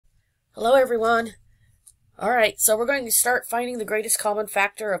Hello everyone. Alright, so we're going to start finding the greatest common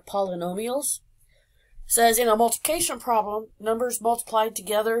factor of polynomials. It says in a multiplication problem, numbers multiplied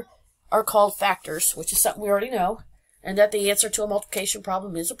together are called factors, which is something we already know, and that the answer to a multiplication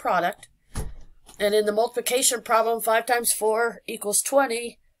problem is a product. And in the multiplication problem, 5 times 4 equals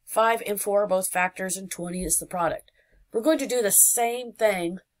 20. 5 and 4 are both factors, and 20 is the product. We're going to do the same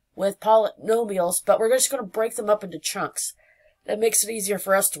thing with polynomials, but we're just going to break them up into chunks. That makes it easier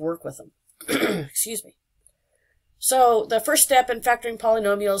for us to work with them. Excuse me. So the first step in factoring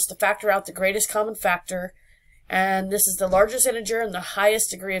polynomials is to factor out the greatest common factor, and this is the largest integer and the highest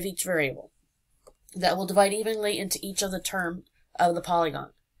degree of each variable. That will divide evenly into each of the term of the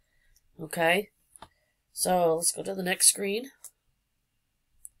polygon. Okay, so let's go to the next screen. It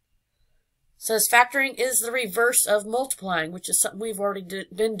says factoring is the reverse of multiplying, which is something we've already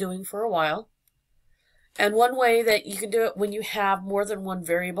been doing for a while. And one way that you can do it when you have more than one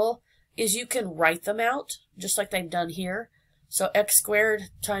variable is you can write them out, just like they've done here. So x squared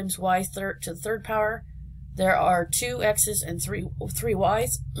times y to the third power. There are 2 x's and 3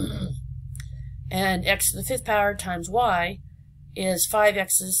 y's. And x to the fifth power times y is 5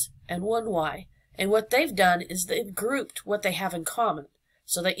 x's and 1 y. And what they've done is they've grouped what they have in common.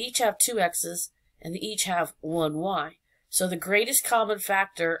 So they each have 2 x's and they each have 1 y. So the greatest common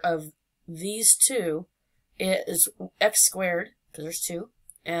factor of these two is x squared, because there's 2,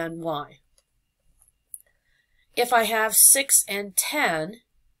 and y. If I have 6 and 10,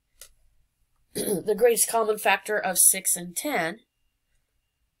 the greatest common factor of 6 and 10,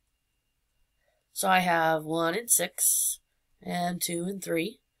 so I have 1 and 6, and 2 and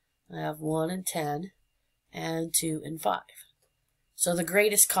 3. I have 1 and 10, and 2 and 5. So the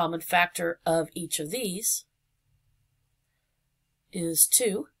greatest common factor of each of these is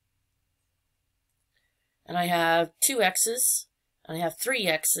 2. And I have 2 x's, and I have 3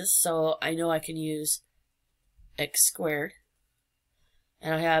 x's, so I know I can use x squared.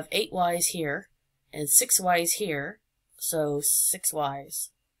 And I have 8 y's here, and 6 y's here, so 6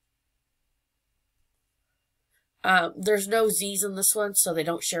 y's. There's no z's in this one, so they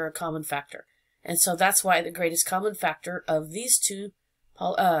don't share a common factor. And so that's why the greatest common factor of these two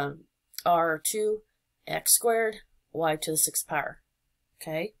are 2x squared, y to the 6th power.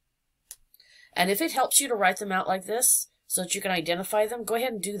 Okay? And if it helps you to write them out like this, so that you can identify them, go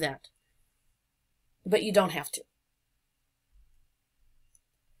ahead and do that. But you don't have to.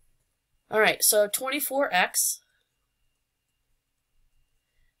 Alright, so 24x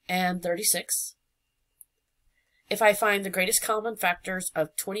and 36. If I find the greatest common factors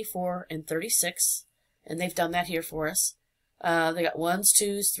of 24 and 36, and they've done that here for us, they got 1s,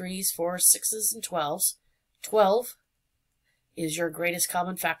 2s, 3s, 4s, 6s, and 12s. 12 is your greatest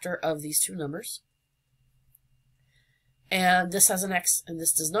common factor of these two numbers. And this has an x, and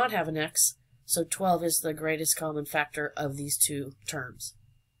this does not have an x, so 12 is the greatest common factor of these two terms.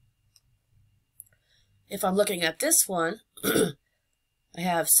 If I'm looking at this one, I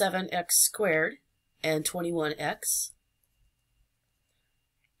have 7x squared and 21x.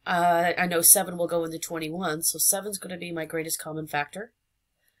 I know 7 will go into 21, so 7 is going to be my greatest common factor.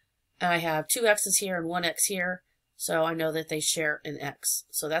 And I have 2 x's here and 1 x here, so I know that they share an x.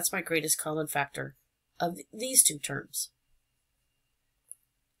 So that's my greatest common factor of these two terms.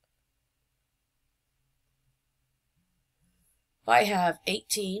 I have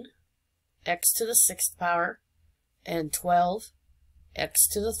 18 x to the 6th power and 12 x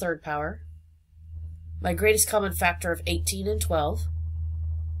to the 3rd power. My greatest common factor of 18 and 12,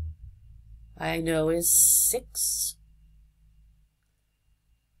 I know, is 6.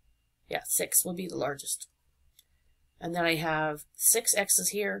 Yeah, 6 will be the largest. And then I have 6 x's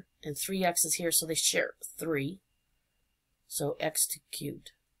here and 3 x's here, so they share 3. So x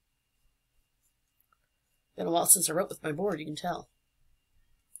cubed. Been a while since I wrote with my board, you can tell.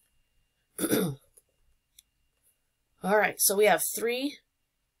 Alright, so we have 3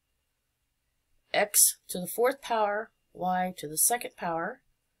 x to the 4th power, y to the 2nd power,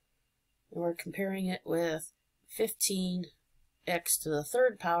 and we're comparing it with 15 x to the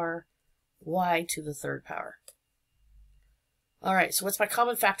 3rd power, y to the 3rd power. Alright, so what's my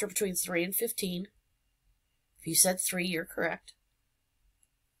common factor between 3 and 15? If you said 3, you're correct.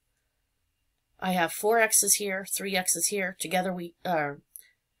 I have 4 x's here, 3 x's here. Together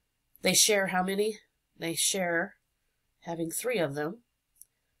they share how many? They share having 3 of them.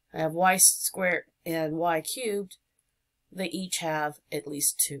 I have y squared and y cubed. They each have at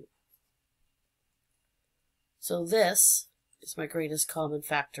least 2. So this is my greatest common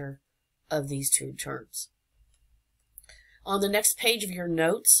factor of these two terms. On the next page of your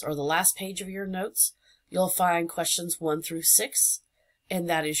notes, or the last page of your notes, you'll find questions 1 through 6, and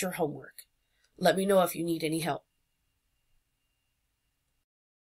that is your homework. Let me know if you need any help.